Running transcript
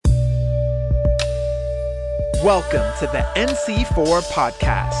Welcome to the NC4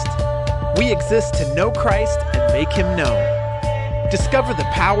 podcast. We exist to know Christ and make him known. Discover the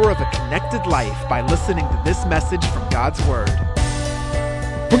power of a connected life by listening to this message from God's Word.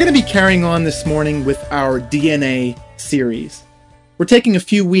 We're going to be carrying on this morning with our DNA series. We're taking a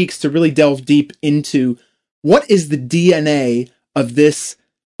few weeks to really delve deep into what is the DNA of this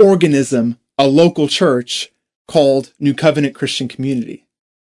organism, a local church called New Covenant Christian Community.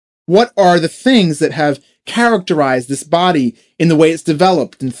 What are the things that have characterized this body in the way it's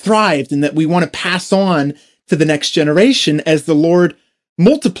developed and thrived, and that we want to pass on to the next generation as the Lord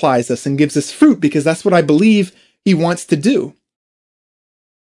multiplies us and gives us fruit, because that's what I believe he wants to do.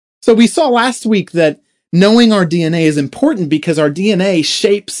 So we saw last week that knowing our DNA is important because our DNA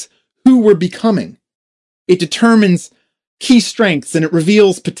shapes who we're becoming. It determines key strengths and it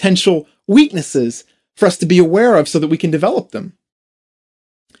reveals potential weaknesses for us to be aware of so that we can develop them.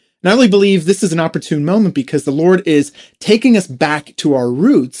 And I really believe this is an opportune moment because the Lord is taking us back to our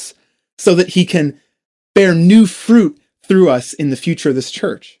roots so that he can bear new fruit through us in the future of this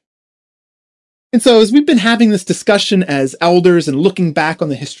church. And so as we've been having this discussion as elders and looking back on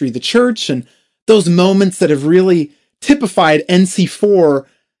the history of the church and those moments that have really typified NC4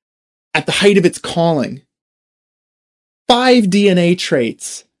 at the height of its calling, 5 DNA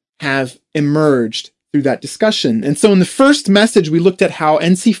traits have emerged through that discussion. And so in the first message, we looked at how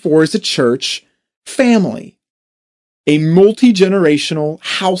NC4 is a church family, a multi-generational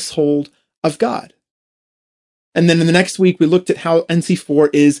household of God. And then in the next week, we looked at how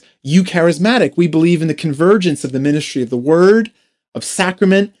NC4 is eucharismatic. We believe in the convergence of the ministry of the Word, of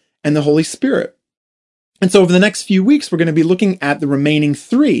sacrament, and the Holy Spirit. And so over the next few weeks, we're going to be looking at the remaining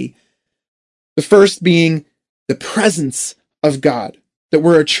 3. The first being the presence of God, that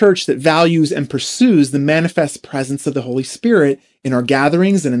we're a church that values and pursues the manifest presence of the Holy Spirit in our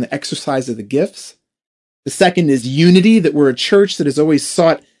gatherings and in the exercise of the gifts. The second is unity, that we're a church that has always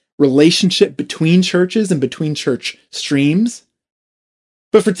sought relationship between churches and between church streams.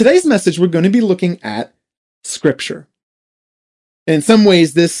 But for today's message, we're going to be looking at Scripture. And in some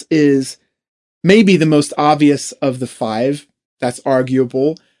ways, this is maybe the most obvious of the 5. That's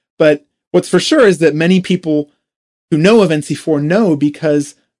arguable. But what's for sure is that many people who know of NC4 know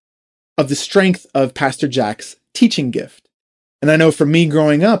because of the strength of Pastor Jack's teaching gift. And I know for me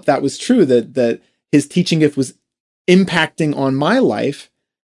growing up, that was true, that his teaching gift was impacting on my life.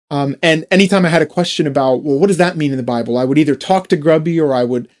 And anytime I had a question about, well, what does that mean in the Bible? I would either talk to Grubby or I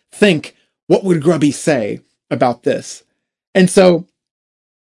would think, what would Grubby say about this? And so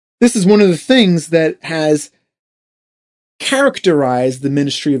this is one of the things that has characterized the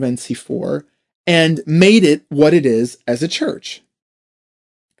ministry of NC4 and made it what it is as a church.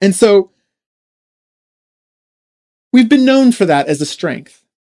 And so we've been known for that as a strength.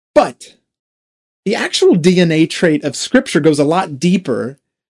 But the actual DNA trait of Scripture goes a lot deeper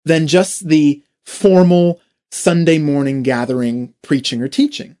than just the formal Sunday morning gathering, preaching or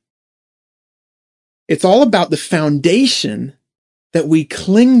teaching. It's all about the foundation that we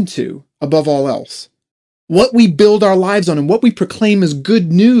cling to above all else, what we build our lives on and what we proclaim as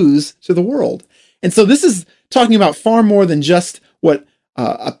good news to the world. And so this is talking about far more than just what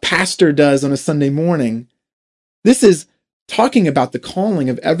a pastor does on a Sunday morning. This is talking about the calling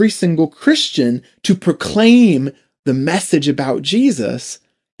of every single Christian to proclaim the message about Jesus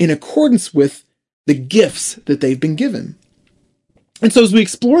in accordance with the gifts that they've been given. And so as we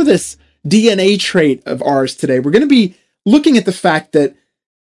explore this DNA trait of ours today, we're going to be looking at the fact that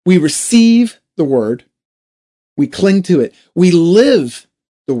we receive the Word, we cling to it, we live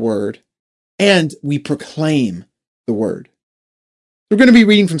the Word, and we proclaim the Word. We're going to be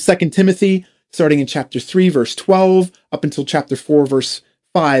reading from 2 Timothy, starting in chapter 3, verse 12, up until chapter 4, verse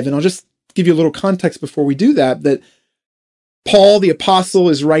 5. And I'll just give you a little context before we do that Paul, the apostle,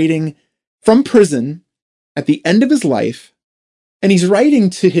 is writing from prison at the end of his life, and he's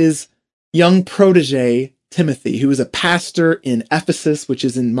writing to his young protege, Timothy, who is a pastor in Ephesus, which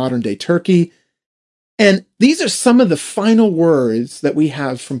is in modern-day Turkey. And these are some of the final words that we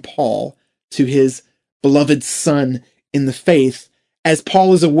have from Paul to his beloved son in the faith as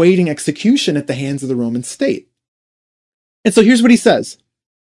Paul is awaiting execution at the hands of the Roman state. And so here's what he says.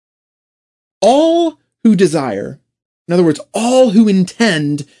 All who desire, in other words, all who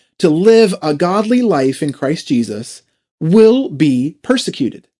intend to live a godly life in Christ Jesus will be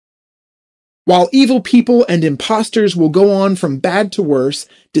persecuted. While evil people and impostors will go on from bad to worse,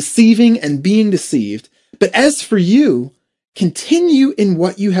 deceiving and being deceived. But as for you, continue in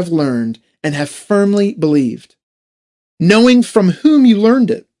what you have learned and have firmly believed, knowing from whom you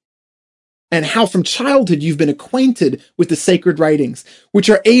learned it, and how from childhood you've been acquainted with the sacred writings, which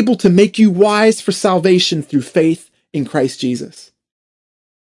are able to make you wise for salvation through faith in Christ Jesus.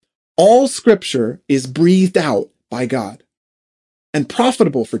 All Scripture is breathed out by God and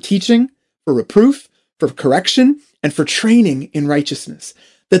profitable for teaching, for reproof, for correction, and for training in righteousness,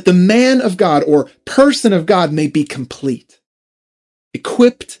 that the man of God or person of God may be complete,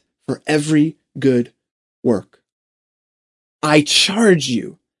 equipped for every good work. I charge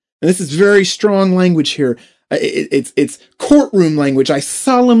you, and this is very strong language here. It's courtroom language. I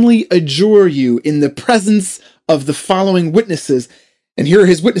solemnly adjure you in the presence of the following witnesses. And here are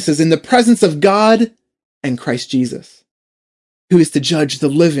his witnesses: in the presence of God and Christ Jesus, who is to judge the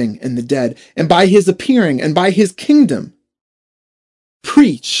living and the dead, and by his appearing and by his kingdom,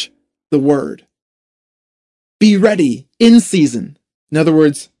 preach the word. Be ready in season. In other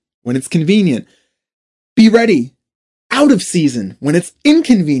words, when it's convenient. Be ready out of season when it's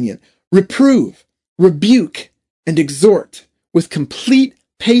inconvenient. Reprove, rebuke, and exhort with complete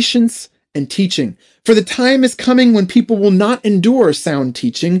patience and teaching. For the time is coming when people will not endure sound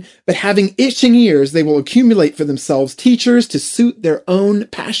teaching, but having itching ears, they will accumulate for themselves teachers to suit their own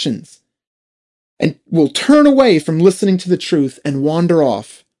passions, and will turn away from listening to the truth and wander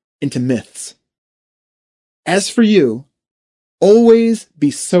off into myths. As for you, always be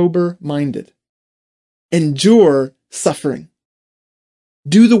sober-minded. Endure suffering.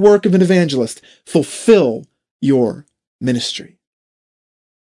 Do the work of an evangelist. Fulfill your ministry.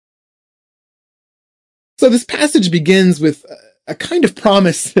 So this passage begins with a kind of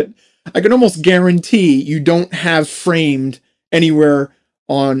promise that I can almost guarantee you don't have framed anywhere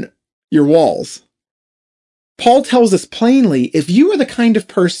on your walls. Paul tells us plainly, if you are the kind of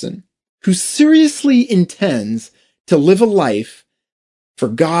person who seriously intends to live a life for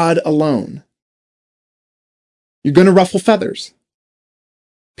God alone, you're going to ruffle feathers.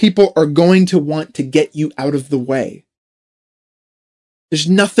 People are going to want to get you out of the way. There's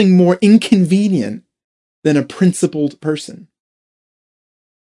nothing more inconvenient than a principled person.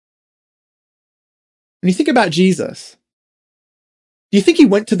 When you think about Jesus, do you think he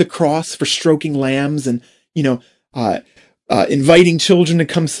went to the cross for stroking lambs and, inviting children to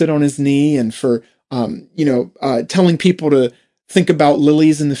come sit on his knee and for, telling people to think about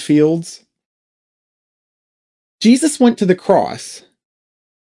lilies in the fields? Jesus went to the cross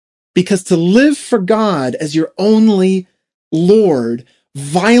because to live for God as your only Lord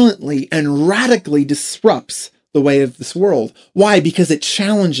violently and radically disrupts the way of this world. Why? Because it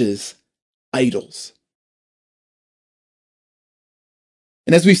challenges idols.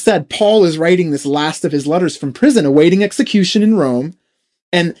 And as we've said, Paul is writing this last of his letters from prison, awaiting execution in Rome,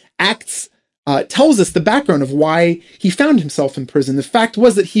 and Acts tells us the background of why he found himself in prison. The fact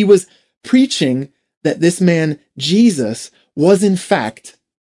was that he was preaching that this man, Jesus, was in fact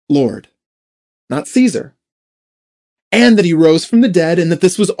Lord, not Caesar, and that he rose from the dead, and that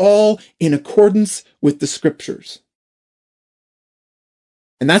this was all in accordance with the scriptures.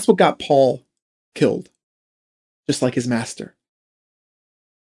 And that's what got Paul killed, just like his master.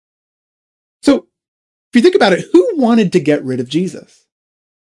 So, if you think about it, who wanted to get rid of Jesus?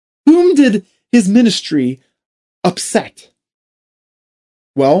 Whom did his ministry upset?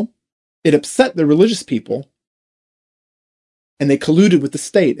 Well, it upset the religious people, and they colluded with the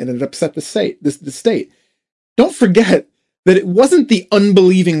state, and it upset the state. Don't forget that it wasn't the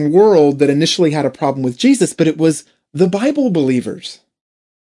unbelieving world that initially had a problem with Jesus, but it was the Bible believers.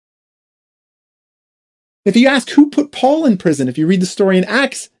 If you ask who put Paul in prison, if you read the story in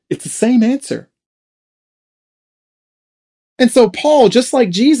Acts, it's the same answer. And so Paul, just like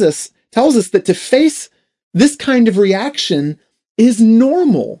Jesus, tells us that to face this kind of reaction is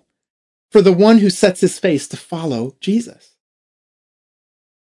normal for the one who sets his face to follow Jesus.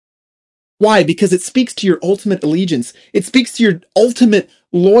 Why? Because it speaks to your ultimate allegiance. It speaks to your ultimate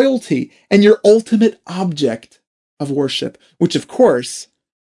loyalty and your ultimate object of worship, which of course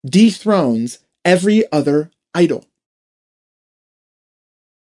dethrones every other idol.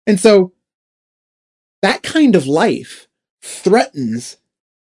 And so that kind of life threatens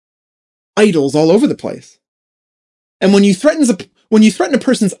idols all over the place. And when you threaten a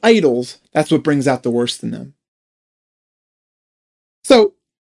person's idols, that's what brings out the worst in them. So,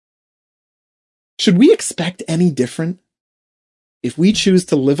 should we expect any different if we choose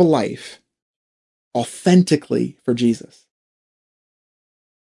to live a life authentically for Jesus?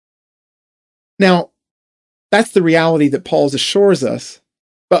 Now, that's the reality that Paul assures us,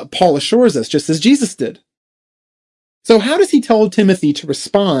 just as Jesus did. So how does he tell Timothy to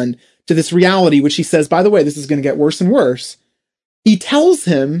respond to this reality, which he says, by the way, this is going to get worse and worse? He tells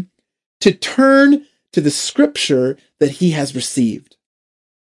him to turn to the scripture that he has received.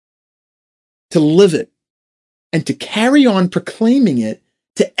 to live it, and to carry on proclaiming it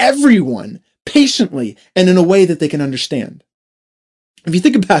to everyone patiently and in a way that they can understand. If you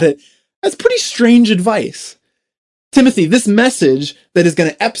think about it, that's pretty strange advice. Timothy, this message that is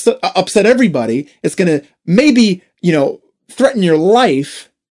going to upset everybody, it's going to maybe, threaten your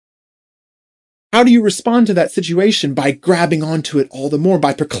life. How do you respond to that situation? By grabbing onto it all the more,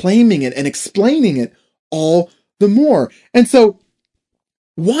 by proclaiming it and explaining it all the more. And so,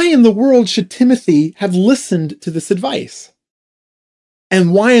 why in the world should Timothy have listened to this advice?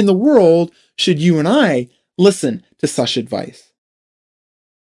 And why in the world should you and I listen to such advice?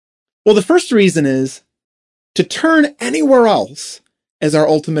 Well, the first reason is to turn anywhere else as our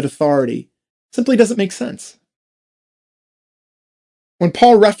ultimate authority simply doesn't make sense. When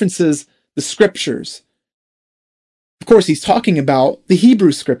Paul references the scriptures, of course, he's talking about the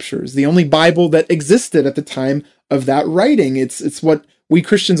Hebrew scriptures, the only Bible that existed at the time of that writing. It's what we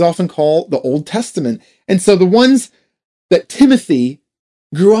Christians often call the Old Testament. And so the ones that Timothy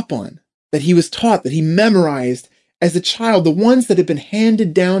grew up on, that he was taught, that he memorized as a child, the ones that had been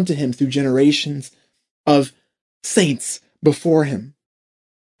handed down to him through generations of saints before him,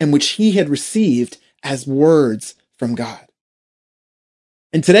 and which he had received as words from God.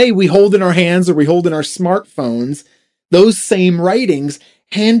 And today we hold in our hands, or we hold in our smartphones, those same writings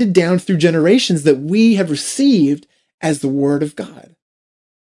handed down through generations that we have received as the Word of God.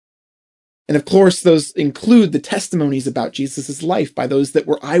 And of course, those include the testimonies about Jesus' life by those that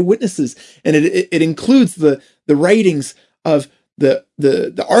were eyewitnesses. And it includes the writings of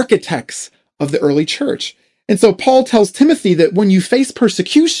the architects of the early church. And so Paul tells Timothy that when you face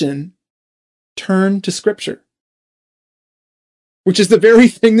persecution, turn to Scripture, which is the very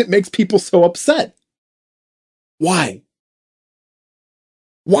thing that makes people so upset. Why?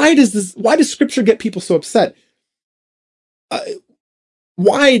 Why does Scripture get people so upset?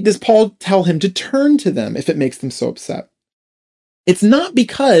 Why does Paul tell him to turn to them if it makes them so upset? It's not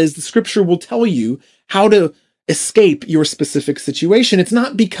because the Scripture will tell you how to escape your specific situation. It's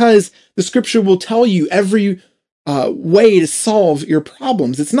not because the Scripture will tell you every way to solve your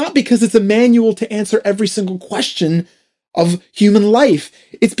problems. It's not because it's a manual to answer every single question of human life.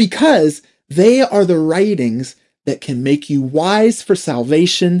 It's because they are the writings that can make you wise for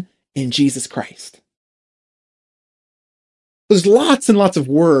salvation in Jesus Christ. There's lots and lots of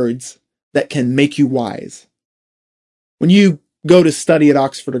words that can make you wise. When you go to study at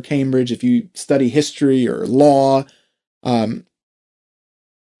Oxford or Cambridge, if you study history or law, you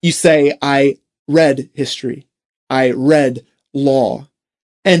say, I read history. I read law.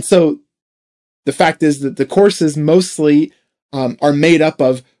 And so the fact is that the courses mostly are made up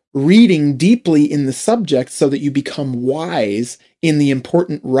of reading deeply in the subject so that you become wise in the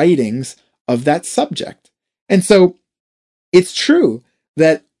important writings of that subject. And so it's true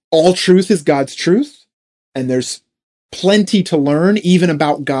that all truth is God's truth, and there's plenty to learn even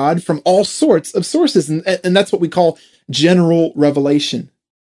about God from all sorts of sources, and that's what we call general revelation.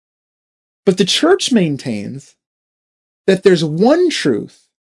 But the church maintains that there's one truth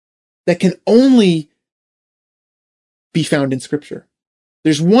that can only be found in Scripture.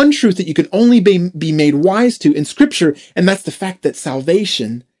 There's one truth that you can only be made wise to in Scripture, and that's the fact that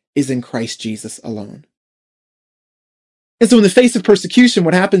salvation is in Christ Jesus alone. And so in the face of persecution,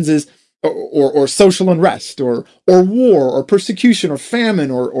 what happens is, or social unrest, or war, or persecution, or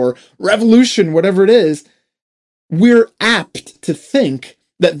famine, or revolution, whatever it is, we're apt to think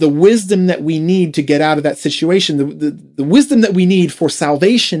that the wisdom that we need to get out of that situation, the wisdom that we need for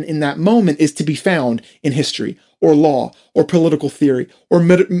salvation in that moment is to be found in history, or law, or political theory, or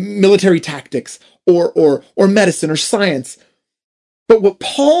military tactics, or medicine, or science. But what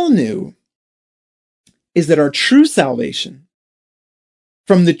Paul knew is that our true salvation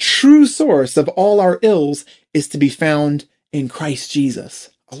from the true source of all our ills is to be found in Christ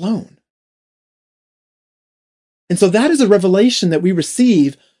Jesus alone. And so that is a revelation that we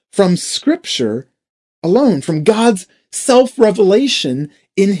receive from Scripture alone, from God's self-revelation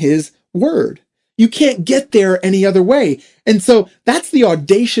in His Word. You can't get there any other way. And so that's the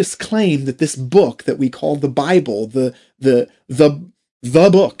audacious claim that this book that we call the Bible, the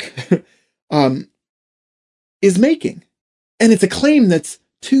book, is making. And it's a claim that's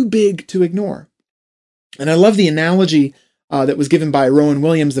too big to ignore. And I love the analogy that was given by Rowan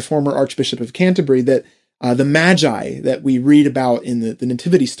Williams, the former Archbishop of Canterbury, that the Magi that we read about in the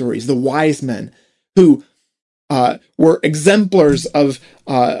Nativity stories, the wise men who were exemplars of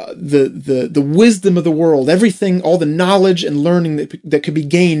the wisdom of the world, everything, all the knowledge and learning that could be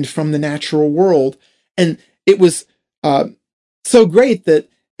gained from the natural world. And it was so great that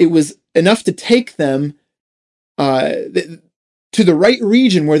it was enough to take them to the right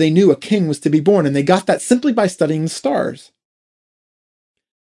region where they knew a king was to be born, and they got that simply by studying the stars.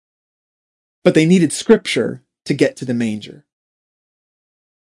 But they needed scripture to get to the manger.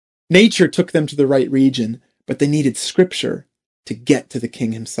 Nature took them to the right region, but they needed scripture to get to the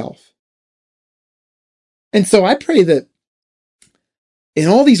king himself. And so I pray that in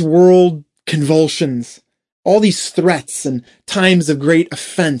all these world convulsions, all these threats and times of great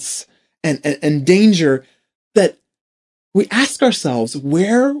offense and danger, that we ask ourselves,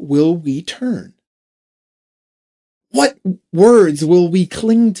 where will we turn? What words will we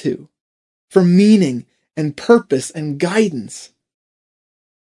cling to for meaning and purpose and guidance?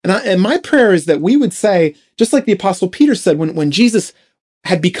 And my prayer is that we would say, just like the Apostle Peter said, when Jesus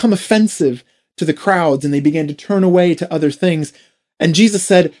had become offensive to the crowds and they began to turn away to other things, and Jesus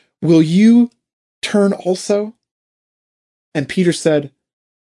said, "Will you turn also?" And Peter said,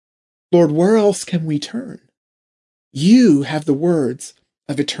 "Lord, where else can we turn? You have the words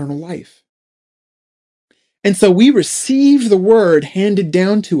of eternal life." And so we receive the word handed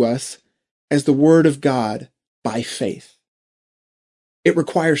down to us as the word of God by faith. It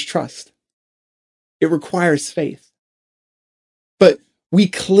requires trust. It requires faith. But we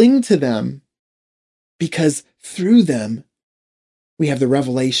cling to them because through them, we have the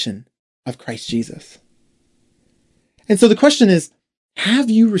revelation of Christ Jesus. And so the question is, have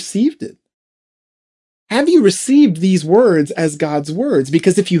you received it? Have you received these words as God's words?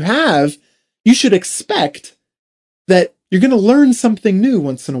 Because if you have, you should expect that you're going to learn something new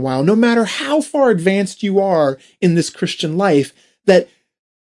once in a while, no matter how far advanced you are in this Christian life, that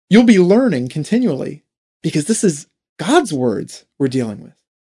you'll be learning continually, because this is God's words we're dealing with.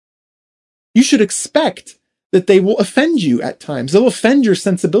 You should expect that they will offend you at times. They'll offend your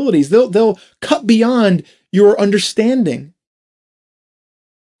sensibilities. They'll cut beyond your understanding.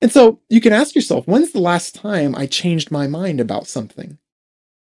 And so you can ask yourself, when's the last time I changed my mind about something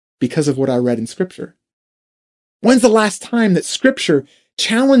because of what I read in Scripture? When's the last time that Scripture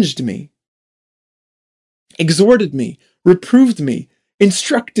challenged me, exhorted me, reproved me,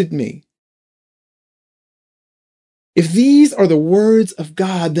 instructed me? If these are the words of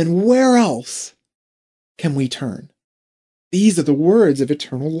God, then where else can we turn? These are the words of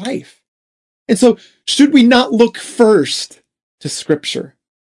eternal life. And so, should we not look first to Scripture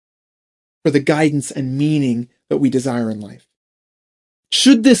for the guidance and meaning that we desire in life?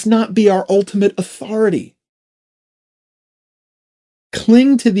 Should this not be our ultimate authority?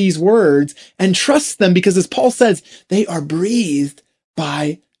 Cling to these words and trust them, because as Paul says, they are breathed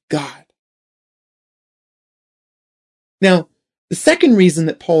by God. Now, the second reason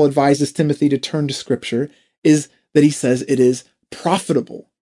that Paul advises Timothy to turn to Scripture is that he says it is profitable.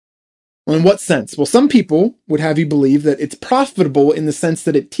 Well, in what sense? Well, some people would have you believe that it's profitable in the sense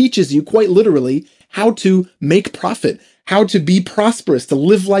that it teaches you, quite literally, how to make profit, how to be prosperous, to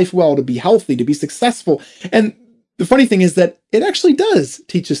live life well, to be healthy, to be successful. And the funny thing is that it actually does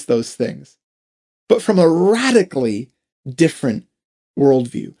teach us those things, but from a radically different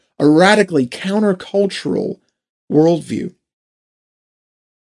worldview, a radically countercultural worldview.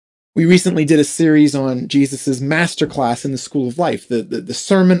 We recently did a series on Jesus's masterclass in the School of Life, the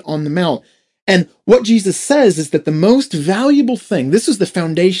Sermon on the Mount. And what Jesus says is that the most valuable thing, this is the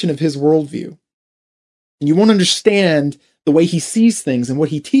foundation of his worldview. And you won't understand the way he sees things and what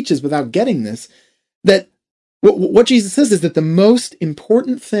he teaches without getting this, that what Jesus says is that the most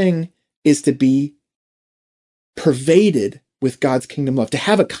important thing is to be pervaded with God's kingdom love, to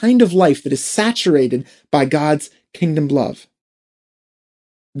have a kind of life that is saturated by God's kingdom love.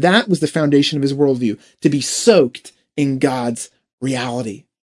 That was the foundation of his worldview, to be soaked in God's reality.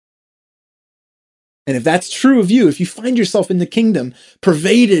 And if that's true of you, if you find yourself in the kingdom,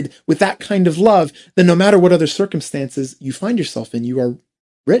 pervaded with that kind of love, then no matter what other circumstances you find yourself in, you are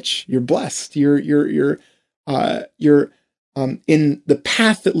rich, you're blessed, you're in the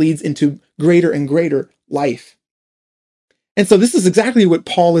path that leads into greater and greater life. And so this is exactly what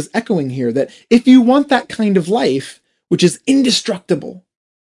Paul is echoing here, that if you want that kind of life, which is indestructible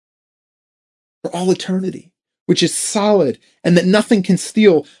for all eternity, which is solid and that nothing can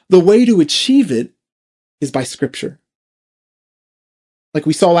steal, the way to achieve it is by Scripture. Like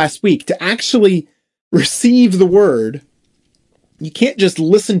we saw last week, to actually receive the word, you can't just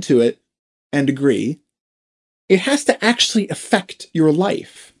listen to it and agree. It has to actually affect your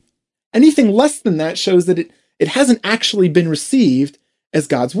life. Anything less than that shows that it hasn't actually been received as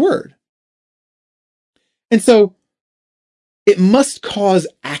God's word. And so it must cause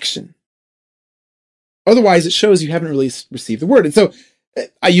action. Otherwise, it shows you haven't really received the word. And so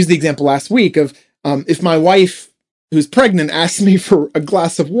I used the example last week of if my wife, who's pregnant, asks me for a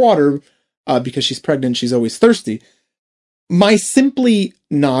glass of water because she's pregnant, she's always thirsty. my simply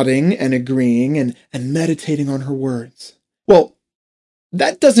nodding and agreeing and meditating on her words, well,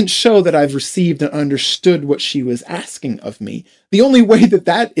 that doesn't show that I've received and understood what she was asking of me. The only way that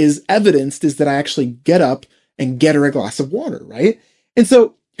that is evidenced is that I actually get up and get her a glass of water, right? And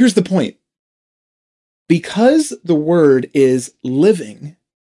so here's the point. Because the word is living,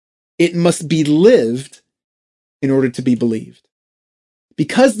 it must be lived in order to be believed.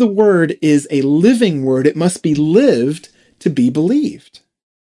 Because the word is a living word, it must be lived to be believed.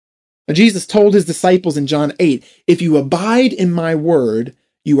 Now, Jesus told his disciples in John 8, if you abide in my word,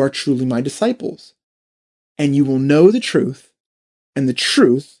 you are truly my disciples, and you will know the truth, and the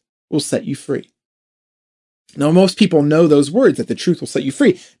truth will set you free. Now, most people know those words, that the truth will set you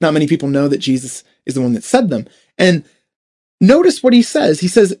free. Not many people know that Jesus is the one that said them. And notice what he says. He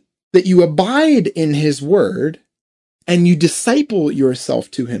says that you abide in his word, and you disciple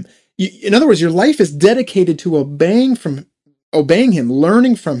yourself to him. In other words, your life is dedicated to obeying him,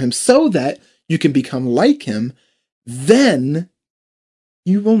 learning from him, so that you can become like him. Then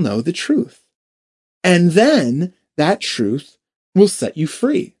you will know the truth. And then that truth will set you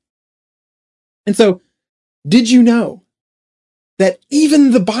free. And so, did you know that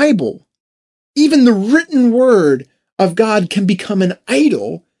even the Bible, even the written word of God, can become an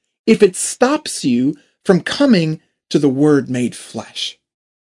idol if it stops you from coming to the Word made flesh?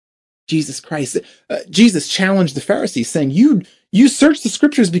 Jesus Christ. Jesus challenged the Pharisees, saying, you search the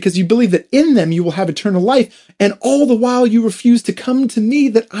scriptures because you believe that in them you will have eternal life, and all the while you refuse to come to me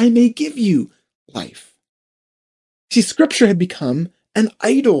that I may give you life. See, scripture had become an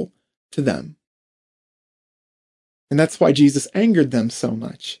idol to them. And that's why Jesus angered them so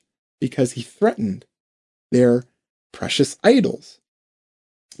much, because he threatened their precious idols.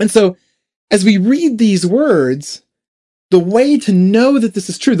 And so, as we read these words, the way to know that this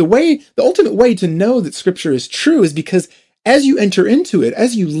is true, the ultimate way to know that scripture is true is because as you enter into it,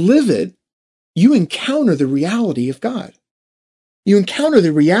 as you live it, you encounter the reality of God. You encounter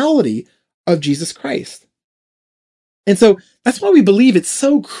the reality of Jesus Christ. And so that's why we believe it's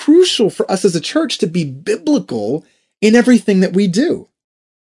so crucial for us as a church to be biblical in everything that we do.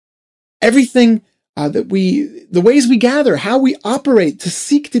 Everything the ways we gather, how we operate, to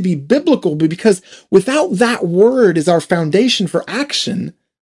seek to be biblical, because without that word as our foundation for action,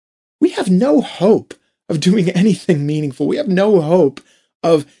 we have no hope of doing anything meaningful. We have no hope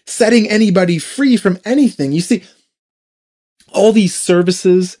of setting anybody free from anything. You see, all these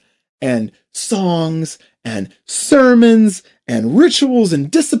services and songs and sermons and rituals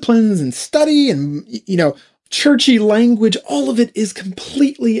and disciplines and study and, churchy language, all of it is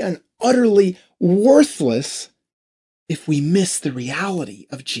completely and utterly worthless if we miss the reality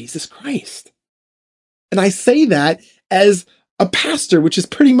of Jesus Christ. And I say that as a pastor, which is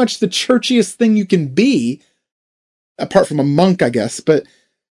pretty much the churchiest thing you can be, apart from a monk, I guess. But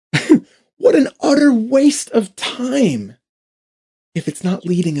what an utter waste of time if it's not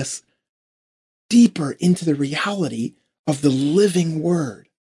leading us deeper into the reality of the living word,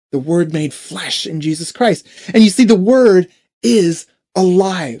 the word made flesh in Jesus Christ. And you see, the word is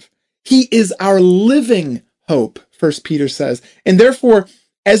alive. He is our living hope, 1 Peter says. And therefore,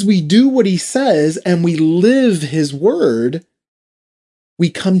 as we do what he says and we live his word, we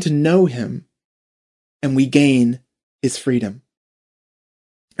come to know him and we gain his freedom.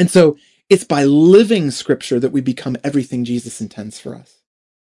 And so it's by living scripture that we become everything Jesus intends for us.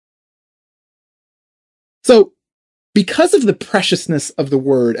 So because of the preciousness of the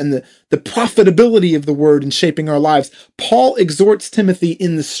word and the profitability of the word in shaping our lives, Paul exhorts Timothy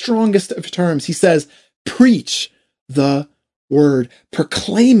in the strongest of terms. He says, preach the word,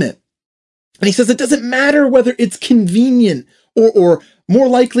 proclaim it. And he says it doesn't matter whether it's convenient or more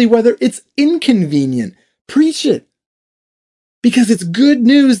likely whether it's inconvenient. Preach it. Because it's good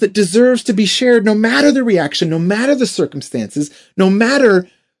news that deserves to be shared no matter the reaction, no matter the circumstances, no matter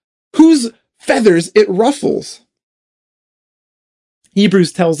whose feathers it ruffles.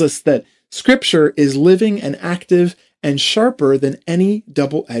 Hebrews tells us that scripture is living and active and sharper than any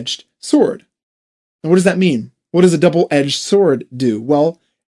double-edged sword. Now, what does that mean? What does a double-edged sword do? Well,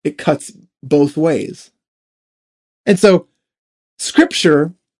 it cuts both ways. And so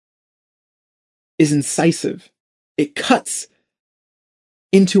scripture is incisive. It cuts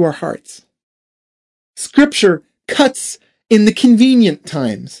into our hearts. Scripture cuts in the convenient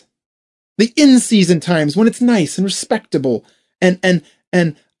times, the in-season times when it's nice and respectable, and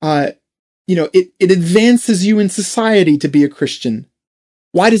it advances you in society to be a Christian.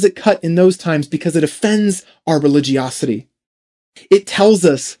 Why does it cut in those times? Because it offends our religiosity. It tells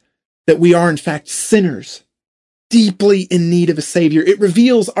us that we are in fact sinners, deeply in need of a Savior. It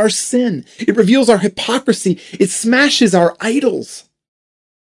reveals our sin. It reveals our hypocrisy. It smashes our idols.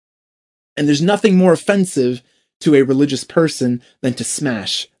 And there's nothing more offensive to a religious person than to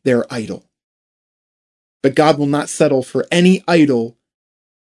smash their idol. But God will not settle for any idol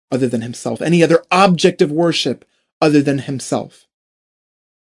other than himself, any other object of worship other than himself.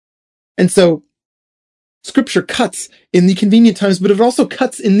 And so Scripture cuts in the convenient times, but it also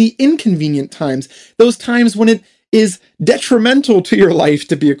cuts in the inconvenient times, those times when it is detrimental to your life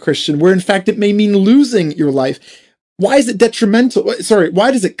to be a Christian, where in fact it may mean losing your life. Why is it detrimental?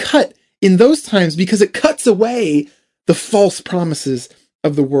 Why does it cut in those times? Because it cuts away the false promises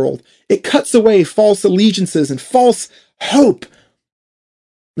of the world. It cuts away false allegiances and false hope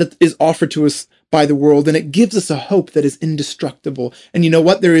that is offered to us by the world, and it gives us a hope that is indestructible. And you know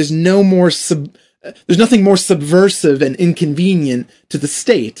what? There's nothing more subversive and inconvenient to the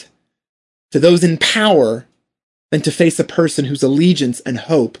state, to those in power, than to face a person whose allegiance and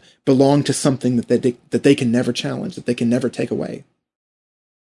hope belong to something that they can never challenge, that they can never take away.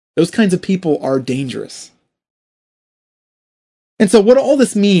 Those kinds of people are dangerous. And so what all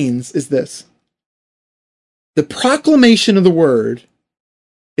this means is this: the proclamation of the word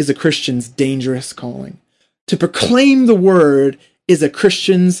is a Christian's dangerous calling. To proclaim the word is a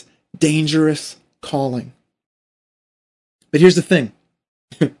Christian's dangerous calling. But here's the thing.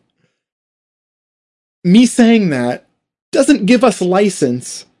 Me saying that doesn't give us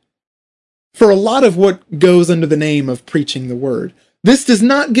license for a lot of what goes under the name of preaching the word. This does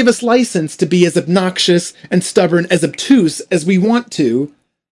not give us license to be as obnoxious and stubborn, as obtuse as we want to,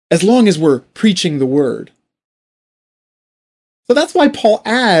 as long as we're preaching the word. So that's why Paul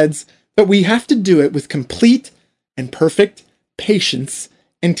adds that we have to do it with complete and perfect patience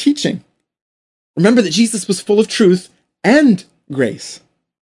and teaching. Remember that Jesus was full of truth and grace.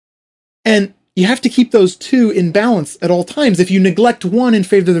 And you have to keep those two in balance at all times. If you neglect one in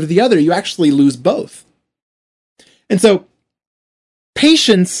favor of the other, you actually lose both. And so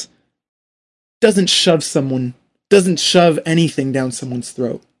patience doesn't shove anything down someone's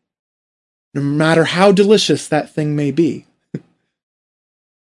throat, no matter how delicious that thing may be.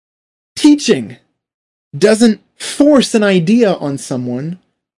 Teaching doesn't force an idea on someone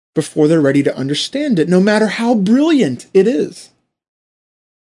before they're ready to understand it, no matter how brilliant it is.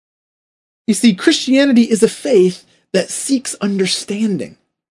 You see, Christianity is a faith that seeks understanding.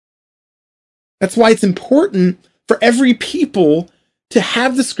 That's why it's important for every people to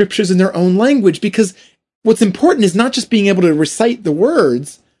have the scriptures in their own language, because what's important is not just being able to recite the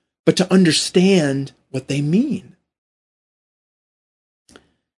words, but to understand what they mean.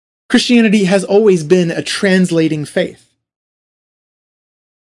 Christianity has always been a translating faith.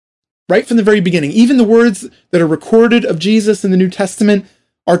 Right from the very beginning, even the words that are recorded of Jesus in the New Testament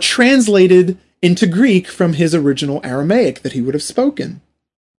are translated into Greek from his original Aramaic that he would have spoken.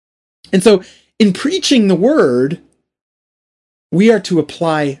 And so, in preaching the word, we are to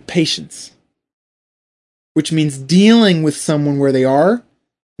apply patience, which means dealing with someone where they are,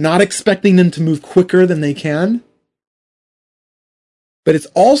 not expecting them to move quicker than they can. But it's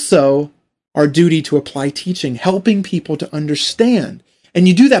also our duty to apply teaching, helping people to understand. And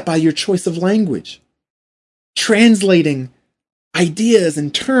you do that by your choice of language, translating ideas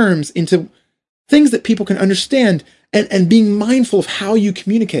and terms into things that people can understand, and being mindful of how you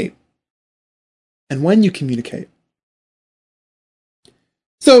communicate and when you communicate.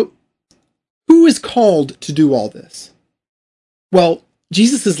 So, who is called to do all this? Well,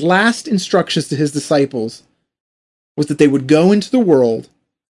 Jesus' last instructions to his disciples was that they would go into the world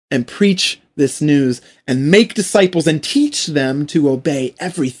and preach this news and make disciples and teach them to obey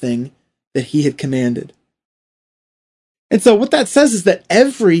everything that he had commanded. And so what that says is that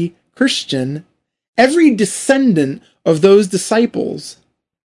every Christian, every descendant of those disciples,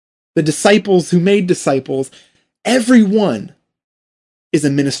 the disciples who made disciples, everyone is a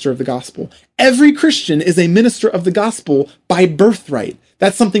minister of the gospel. Every Christian is a minister of the gospel by birthright.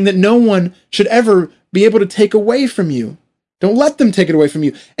 That's something that no one should ever be able to take away from you. Don't let them take it away from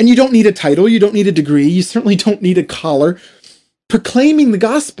you. And you don't need a title. You don't need a degree. You certainly don't need a collar. Proclaiming the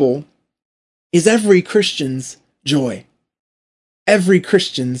gospel is every Christian's joy, every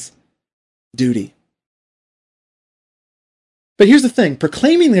Christian's duty. But here's the thing.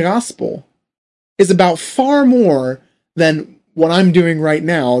 Proclaiming the gospel is about far more than what I'm doing right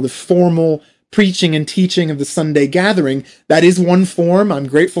now, the formal preaching and teaching of the Sunday gathering. That is one form. I'm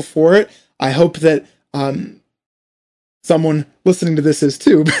grateful for it. I hope that someone listening to this is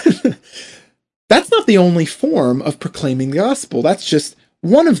too. That's not the only form of proclaiming the gospel. That's just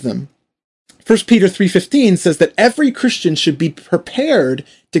one of them. 1 Peter 3:15 says that every Christian should be prepared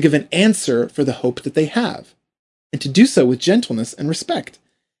to give an answer for the hope that they have. and to do so with gentleness and respect.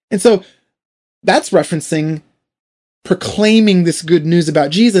 And so that's referencing proclaiming this good news about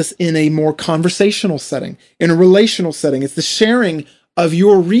Jesus in a more conversational setting, in a relational setting. It's the sharing of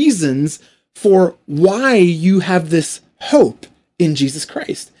your reasons for why you have this hope in Jesus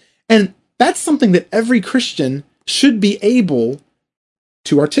Christ. And that's something that every Christian should be able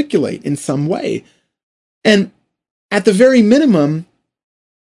to articulate in some way. And at the very minimum,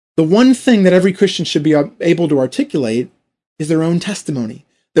 the one thing that every Christian should be able to articulate is their own testimony,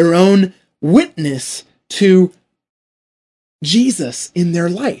 their own witness to Jesus in their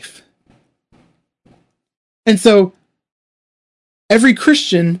life. And so every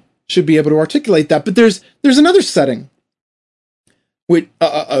Christian should be able to articulate that. But there's another setting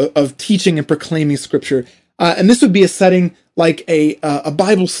of teaching and proclaiming Scripture. And this would be a setting like a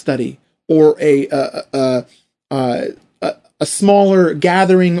Bible study or a smaller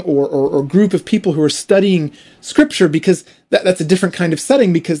gathering or group of people who are studying Scripture, because that's a different kind of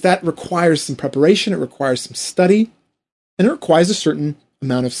setting, because that requires some preparation, it requires some study, and it requires a certain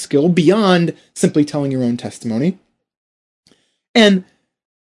amount of skill beyond simply telling your own testimony. And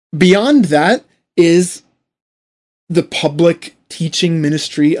beyond that is the public teaching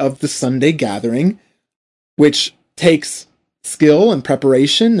ministry of the Sunday gathering, which takes skill and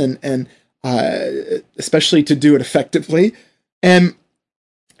preparation and especially to do it effectively. And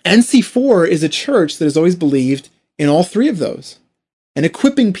NC4 is a church that has always believed in all three of those and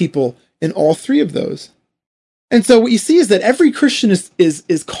equipping people in all three of those. And so what you see is that every Christian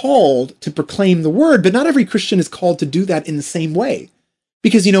is called to proclaim the word, but not every Christian is called to do that in the same way.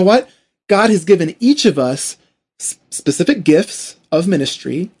 Because you know what? God has given each of us specific gifts of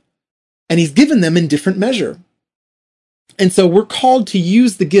ministry, and he's given them in different measure. And so we're called to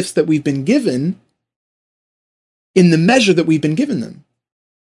use the gifts that we've been given in the measure that we've been given them.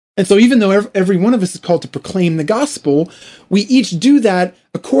 And so even though every one of us is called to proclaim the gospel, we each do that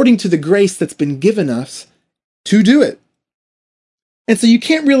according to the grace that's been given us to do it. And so you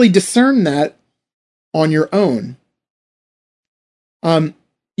can't really discern that on your own.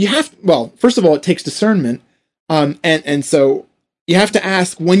 First of all, it takes discernment. And so you have to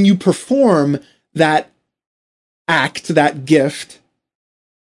ask, when you perform that act, that gift,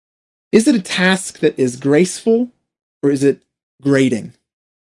 is it a task that is graceful or is it grating?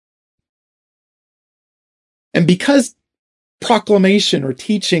 And because proclamation or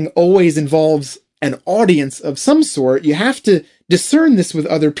teaching always involves an audience of some sort, you have to discern this with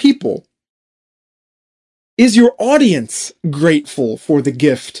other people. Is your audience grateful for the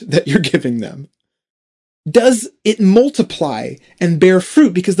gift that you're giving them? Does it multiply and bear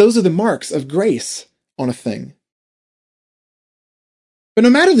fruit? Because those are the marks of grace on a thing. But no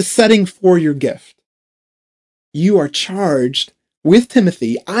matter the setting for your gift, you are charged with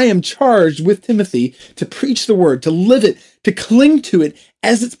Timothy. I am charged with Timothy to preach the word, to live it, to cling to it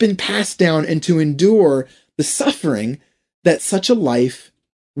as it's been passed down, and to endure the suffering that such a life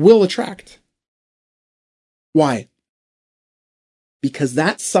will attract. Why? Because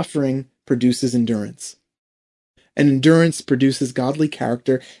that suffering produces endurance. And endurance produces godly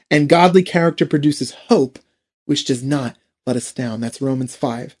character, and godly character produces hope, which does not let us down. That's Romans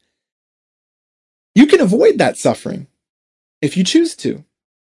 5. You can avoid that suffering if you choose to.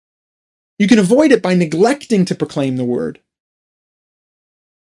 You can avoid it by neglecting to proclaim the word.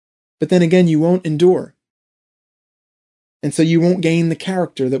 But then again, you won't endure. And so you won't gain the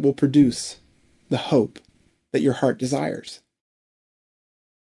character that will produce the hope that your heart desires.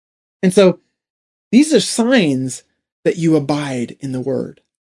 And so these are signs that you abide in the word,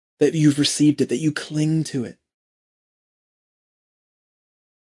 that you've received it, that you cling to it,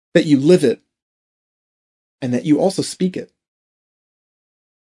 that you live it, and that you also speak it.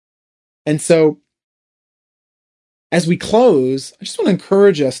 And so, as we close, I just want to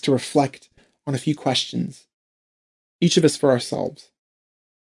encourage us to reflect on a few questions, each of us for ourselves.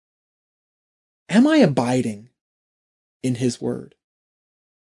 Am I abiding in his word?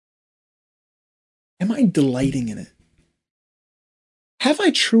 Am I delighting in it? Have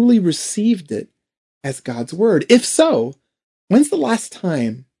I truly received it as God's word? If so, when's the last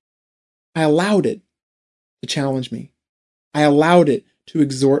time I allowed it to challenge me? I allowed it to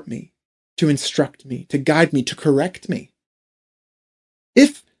exhort me, to instruct me, to guide me, to correct me.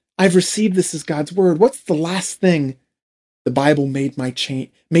 If I've received this as God's word, what's the last thing the Bible made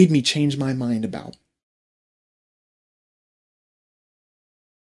me change my mind about?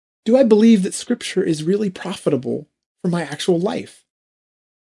 Do I believe that Scripture is really profitable for my actual life?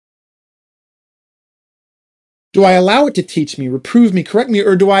 Do I allow it to teach me, reprove me, correct me,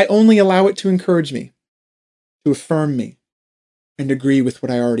 or do I only allow it to encourage me, to affirm me, and agree with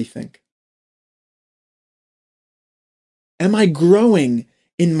what I already think? Am I growing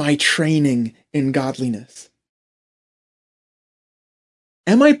in my training in godliness?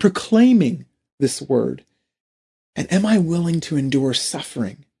 Am I proclaiming this word? And am I willing to endure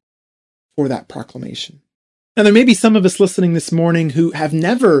suffering for that proclamation? Now, there may be some of us listening this morning who have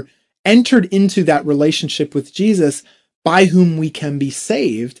never entered into that relationship with Jesus by whom we can be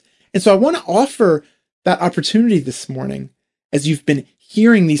saved. And so I want to offer that opportunity this morning as you've been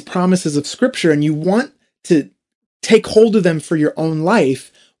hearing these promises of Scripture and you want to take hold of them for your own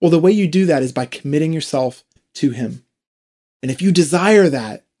life. Well, the way you do that is by committing yourself to Him. And if you desire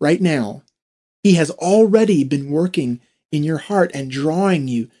that right now, He has already been working in your heart and drawing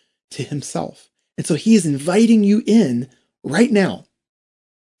you to Himself. And so He is inviting you in right now.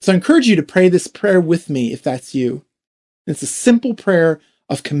 So I encourage you to pray this prayer with me if that's you. It's a simple prayer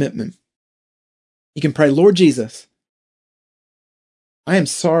of commitment. You can pray, Lord Jesus, I am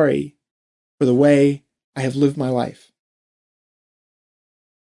sorry for the way I have lived my life.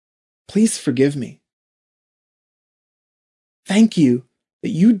 Please forgive me. Thank you that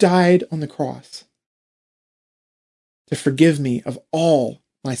you died on the cross to forgive me of all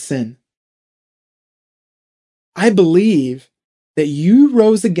my sin. I believe that you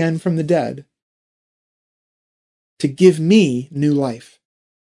rose again from the dead to give me new life.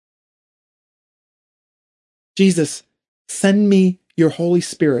 Jesus, send me your Holy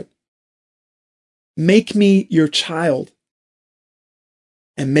Spirit. Make me your child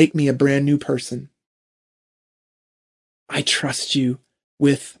and make me a brand new person. I trust you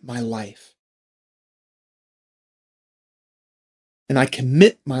with my life. And I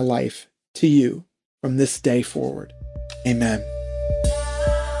commit my life to you from this day forward. Amen.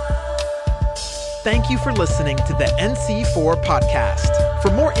 Thank you for listening to the NC4 podcast.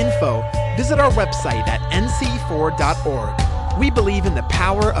 For more info, visit our website at nc4.org. We believe in the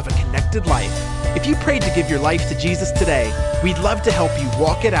power of a connected life. If you prayed to give your life to Jesus today, we'd love to help you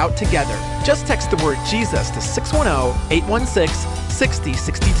walk it out together. Just text the word Jesus to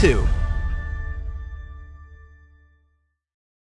 610-816-6062.